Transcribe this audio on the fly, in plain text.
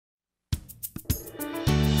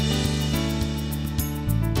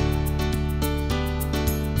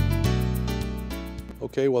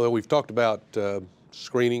Okay, well, we've talked about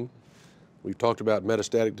screening. We've talked about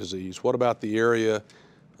metastatic disease. What about the area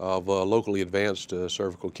of locally advanced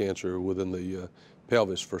cervical cancer within the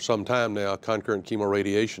pelvis? For some time now, concurrent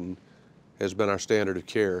chemoradiation has been our standard of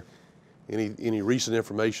care. Any recent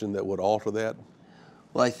information that would alter that?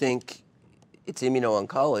 Well, I think it's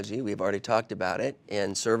immuno-oncology. We've already talked about it.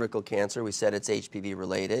 And cervical cancer, we said it's HPV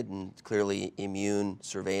related, and clearly immune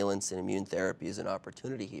surveillance and immune therapy is an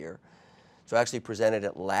opportunity here. So I actually presented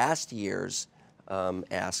at last year's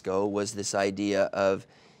ASCO was this idea of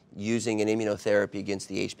using an immunotherapy against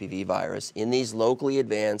the HPV virus in these locally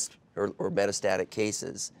advanced or metastatic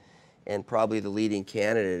cases. And probably the leading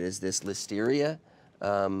candidate is this listeria.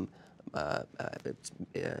 Advaxis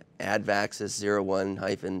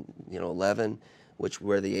 01-11,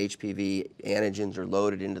 where the HPV antigens are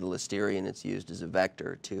loaded into the listeria, and it's used as a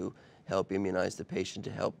vector to help immunize the patient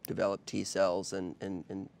to help develop T cells and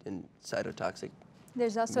cytotoxic.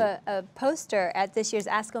 There's also a poster at this year's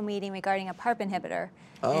ASCO meeting regarding a PARP inhibitor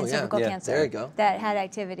in cervical cancer there you go. that had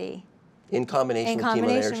activity. In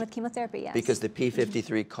combination with chemotherapy, yes. Because the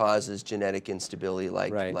P53 causes genetic instability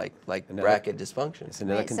like BRCA dysfunction. It's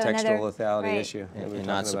another contextual lethality issue. And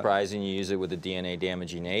not surprising, you use it with a DNA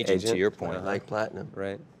damaging agent, to your point. Like platinum.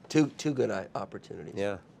 Right. Two good opportunities.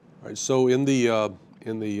 Yeah. All right, so in the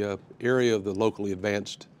area of the locally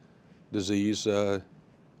advanced disease,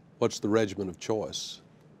 what's the regimen of choice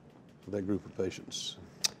for that group of patients?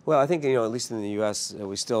 Well, I think, at least in the U.S.,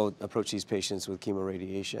 we still approach these patients with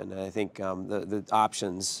chemoradiation. And I think the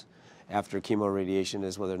options after chemoradiation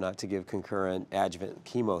is whether or not to give concurrent adjuvant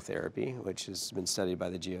chemotherapy, which has been studied by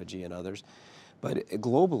the GOG and others. But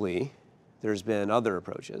globally, there's been other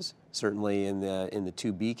approaches. Certainly in the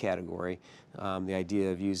 2B category, the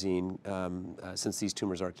idea of using, since these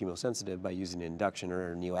tumors are chemosensitive, by using induction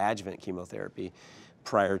or neoadjuvant chemotherapy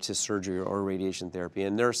prior to surgery or radiation therapy.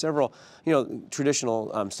 And there are several,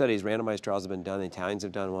 traditional studies, randomized trials have been done. The Italians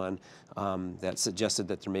have done one that suggested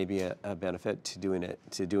that there may be a benefit to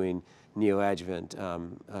doing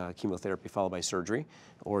neoadjuvant chemotherapy followed by surgery,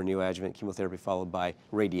 or neoadjuvant chemotherapy followed by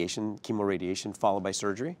chemoradiation followed by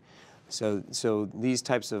surgery. So these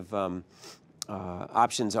types of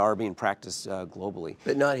options are being practiced globally.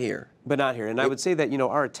 But not here. But not here. And I would say that,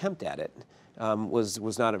 our attempt at it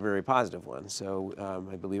was not a very positive one. So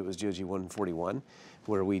I believe it was GOG 141,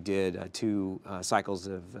 where we did 2 cycles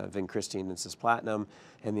of vincristine and cisplatin,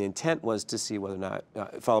 and the intent was to see whether or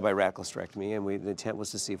not, followed by radical hysterectomy, and the intent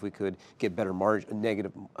was to see if we could get better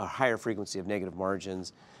a higher frequency of negative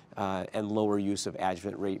margins and lower use of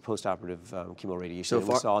adjuvant postoperative chemoradiation. So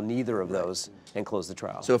we saw neither of those and closed the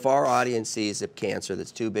trial. So if our audience sees a cancer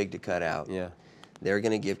that's too big to cut out, they're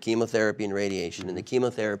going to give chemotherapy and radiation, and the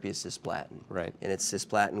chemotherapy is cisplatin. Right. And it's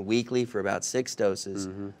cisplatin weekly for about 6 doses,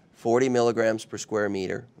 40 milligrams per square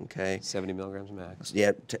meter, okay? 70 milligrams max.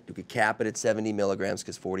 Yeah, we could cap it at 70 milligrams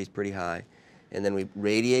because 40 is pretty high. And then we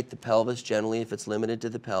radiate the pelvis generally if it's limited to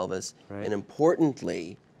the pelvis. Right. And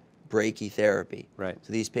importantly, brachytherapy. Right.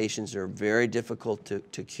 So these patients are very difficult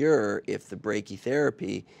to cure if the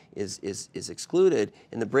brachytherapy is excluded,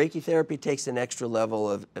 and the brachytherapy takes an extra level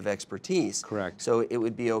of expertise. Correct. So it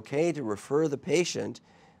would be okay to refer the patient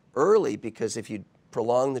early, because if you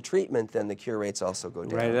prolong the treatment, then the cure rates also go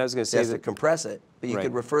down. Right, I was going to say to compress it, but you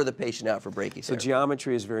could refer the patient out for brachytherapy. So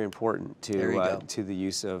geometry is very important to the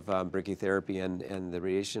use of brachytherapy, and the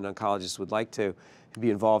radiation oncologist would like to be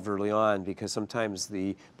involved early on, because sometimes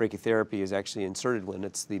the brachytherapy is actually inserted when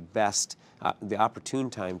it's the best, the opportune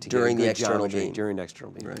time to during get the external beam. During the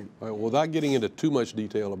external beam. Right. All right, without getting into too much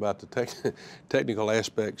detail about the technical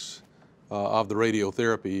aspects of the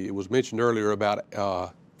radiotherapy, it was mentioned earlier about,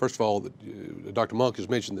 first of all, Dr. Monk has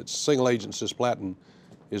mentioned that single-agent cisplatin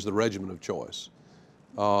is the regimen of choice.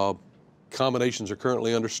 Combinations are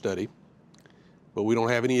currently under study, but we don't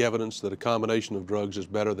have any evidence that a combination of drugs is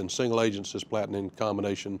better than single-agent cisplatin in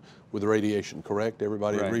combination with radiation, correct?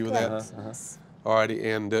 Everybody agree with that? All right,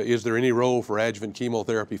 and is there any role for adjuvant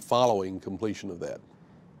chemotherapy following completion of that?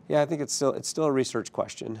 Yeah, I think it's still a research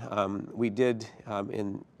question. We did,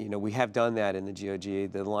 we have done that in the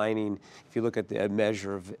GOG. The lining, if you look at the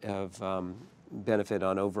measure of benefit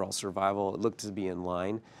on overall survival, it looked to be in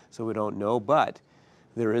line, so we don't know, but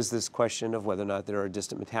there is this question of whether or not there are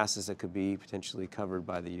distant metastases that could be potentially covered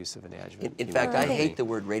by the use of an adjuvant. In fact, I hate the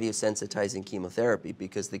word radiosensitizing chemotherapy,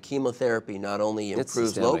 because the chemotherapy not only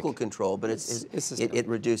improves local control, but it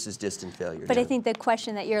reduces distant failure. But I think the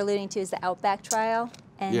question that you're alluding to is the Outback trial,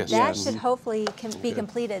 And Yes. that Yes. should hopefully be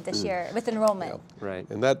completed this year with enrollment. Right.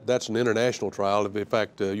 And that's an international trial. In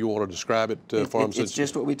fact, you want to describe it for them? It's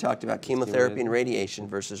just what we talked about, chemotherapy and radiation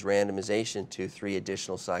versus randomization to 3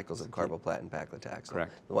 additional cycles of carboplatin paclitaxel.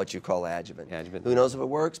 Correct. What you call adjuvant. Adjuvant. Who knows if it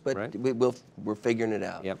works, but Right. we're figuring it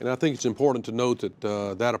out. Yep. And I think it's important to note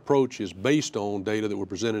that that approach is based on data that were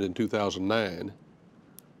presented in 2009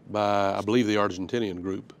 by, I believe, the Argentinian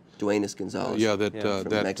group. Duenas Gonzalez. Yeah, that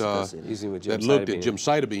from Mexico City. Using with that looked at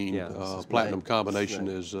gemcitabine. gemcitabine Yeah, platinum right. combination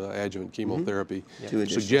Right. as adjuvant chemotherapy, 2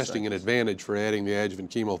 additional suggesting an cycles. advantage for adding the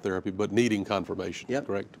adjuvant chemotherapy, but needing confirmation. Yep.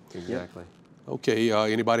 Correct. Exactly. Okay.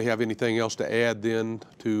 Anybody have anything else to add then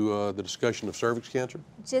to the discussion of cervix cancer?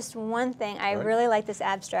 Just one thing, I really like this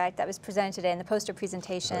abstract that was presented today in the poster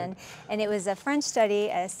presentation, and it was a French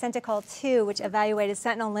study, Cervical 2, which evaluated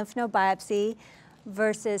sentinel lymph node biopsy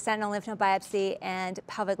versus sentinel lymph node biopsy and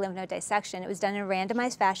pelvic lymph node dissection. It was done in a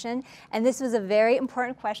randomized fashion, and this was a very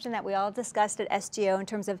important question that we all discussed at SGO in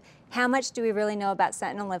terms of how much do we really know about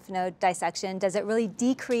sentinel lymph node dissection? Does it really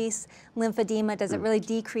decrease lymphedema? Does it really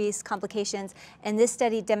decrease complications? And this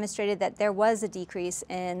study demonstrated that there was a decrease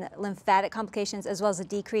in lymphatic complications as well as a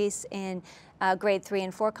decrease in grade 3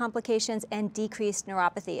 and 4 complications and decreased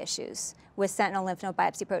neuropathy issues with sentinel lymph node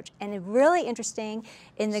biopsy approach. And really interesting,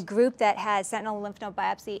 in the group that had sentinel lymph node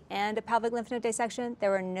biopsy and a pelvic lymph node dissection,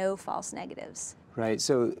 there were no false negatives. Right.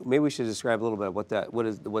 So maybe we should describe a little bit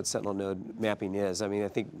what sentinel node mapping is. I mean, I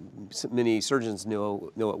think many surgeons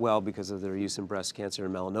know it well because of their use in breast cancer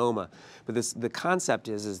and melanoma. But the concept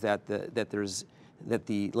is that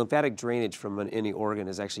the lymphatic drainage from any organ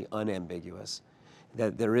is actually unambiguous.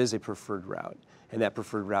 That there is a preferred route, and that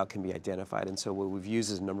preferred route can be identified. And so what we've used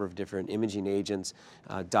is a number of different imaging agents,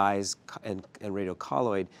 dyes, and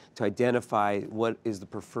radiocolloid to identify what is the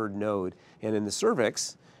preferred node. And in the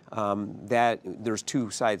cervix, that there's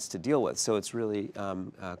 2 sides to deal with. So it's really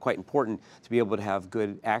quite important to be able to have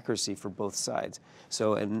good accuracy for both sides.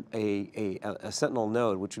 So a sentinel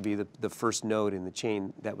node, which would be the first node in the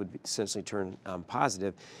chain that would essentially turn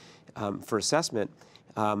positive for assessment,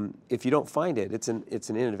 if you don't find it, it's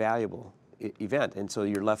an invaluable event, and so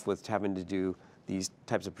you're left with having to do these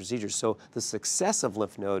types of procedures. So the success of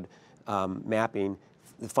lymph node mapping,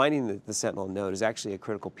 finding the sentinel node, is actually a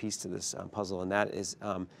critical piece to this puzzle, and that is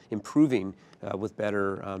improving with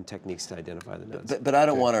better techniques to identify the nodes. But I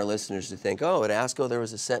don't want our listeners to think, oh, at ASCO there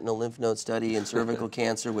was a sentinel lymph node study in cervical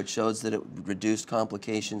cancer which shows that it reduced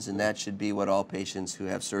complications, and that should be what all patients who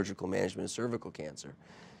have surgical management of cervical cancer.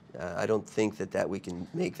 I don't think that we can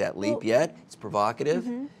make that leap yet. It's provocative,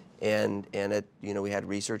 and we had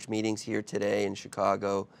research meetings here today in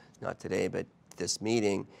Chicago, not today, but this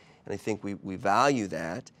meeting, and I think we value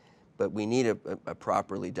that, but we need a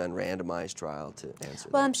properly done randomized trial to answer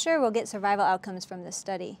Well, that. I'm sure we'll get survival outcomes from this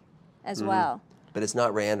study as well. But it's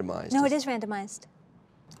not randomized. No, it is randomized.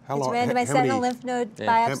 How It's long? randomized how sentinel many, lymph node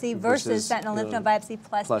biopsy versus versus, sentinel lymph node biopsy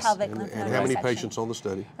plus pelvic lymph node and how many dissection. patients on the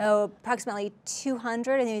study? Oh, approximately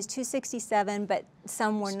 200. I think it was 267, but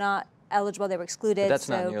some were not eligible. They were excluded. But that's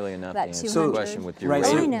so not nearly enough to about answer the 200. question with your Right, Oh,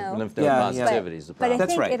 so- I know. lymph node Yeah, yeah. positivity is the But I problem.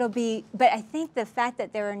 That's think right. it'll be. But I think the fact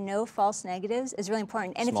that there are no false negatives is really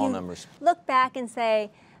important. And Small if you numbers. look back and say,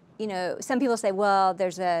 some people say, well,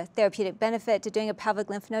 there's a therapeutic benefit to doing a pelvic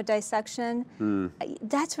lymph node dissection.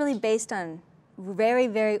 That's really based on very,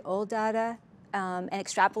 very old data and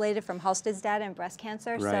extrapolated from Halstead's data in breast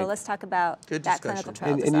cancer. Right. So let's talk about Good that discussion. clinical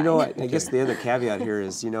trial And design. you know what? I guess the other caveat here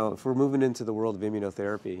is, if we're moving into the world of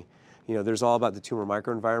immunotherapy, there's all about the tumor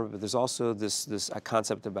microenvironment, but there's also this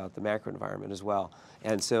concept about the macroenvironment as well.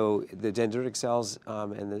 And so the dendritic cells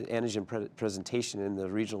and the antigen presentation in the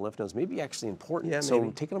regional lymph nodes may be actually important. Yeah, so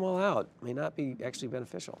maybe. taking them all out may not be actually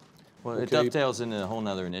beneficial. Well, it Okay. dovetails into a whole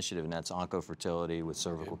nother initiative, and that's oncofertility with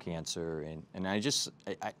cervical cancer. And I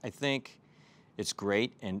think it's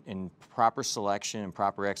great in proper selection and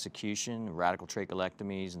proper execution, radical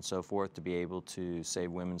trachelectomies and so forth, to be able to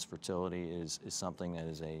save women's fertility is something that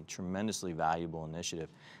is a tremendously valuable initiative.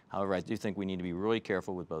 However, I do think we need to be really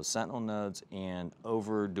careful with both sentinel nodes and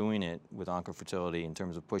overdoing it with oncofertility in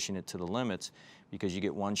terms of pushing it to the limits, because you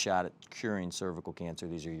get one shot at curing cervical cancer.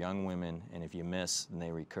 These are young women, and if you miss and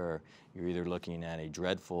they recur, you're either looking at a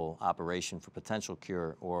dreadful operation for potential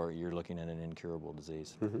cure, or you're looking at an incurable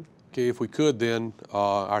disease. Okay, if we could then,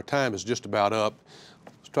 our time is just about up.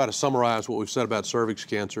 Let's try to summarize what we've said about cervix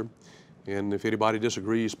cancer. And if anybody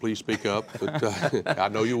disagrees, please speak up, but I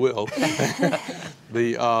know you will. For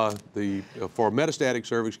metastatic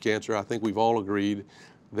cervix cancer, I think we've all agreed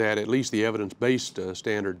that at least the evidence-based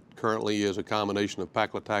standard currently is a combination of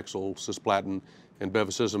paclitaxel, cisplatin, and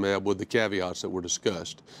bevacizumab with the caveats that were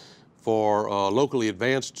discussed. For locally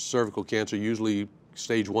advanced cervical cancer, usually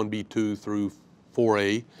stage 1B2 through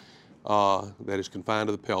 4A, that is confined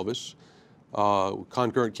to the pelvis.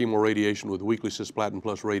 Concurrent chemoradiation with weekly cisplatin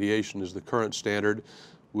plus radiation is the current standard,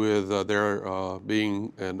 with there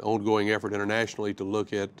being an ongoing effort internationally to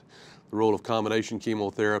look at the role of combination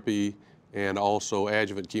chemotherapy and also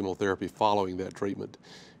adjuvant chemotherapy following that treatment.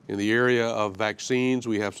 In the area of vaccines,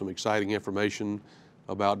 we have some exciting information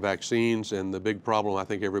about vaccines, and the big problem I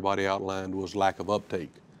think everybody outlined was lack of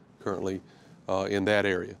uptake currently in that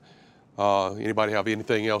area. Anybody have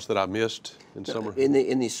anything else that I missed in summary?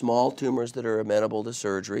 In the small tumors that are amenable to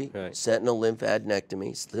surgery, Right. sentinel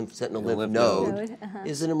lymphadenectomy, sentinel lymph node,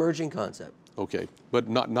 is an emerging concept. Okay, but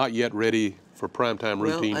not yet ready for primetime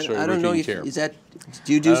routine Well, surgery. I don't know if, care. is that,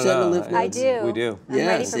 do you do sentinel lymph nodes? I do. We do. I'm Yeah,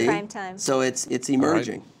 ready see? for prime time. So it's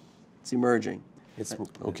emerging. It's emerging. It's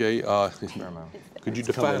Okay, could you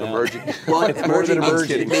define coming out. emerging? Well, emerging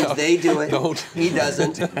emerging. means they do it, Don't. he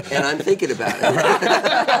doesn't, and I'm thinking about it.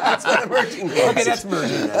 That's what emerging means. okay, that's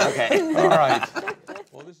merging. Okay. All right.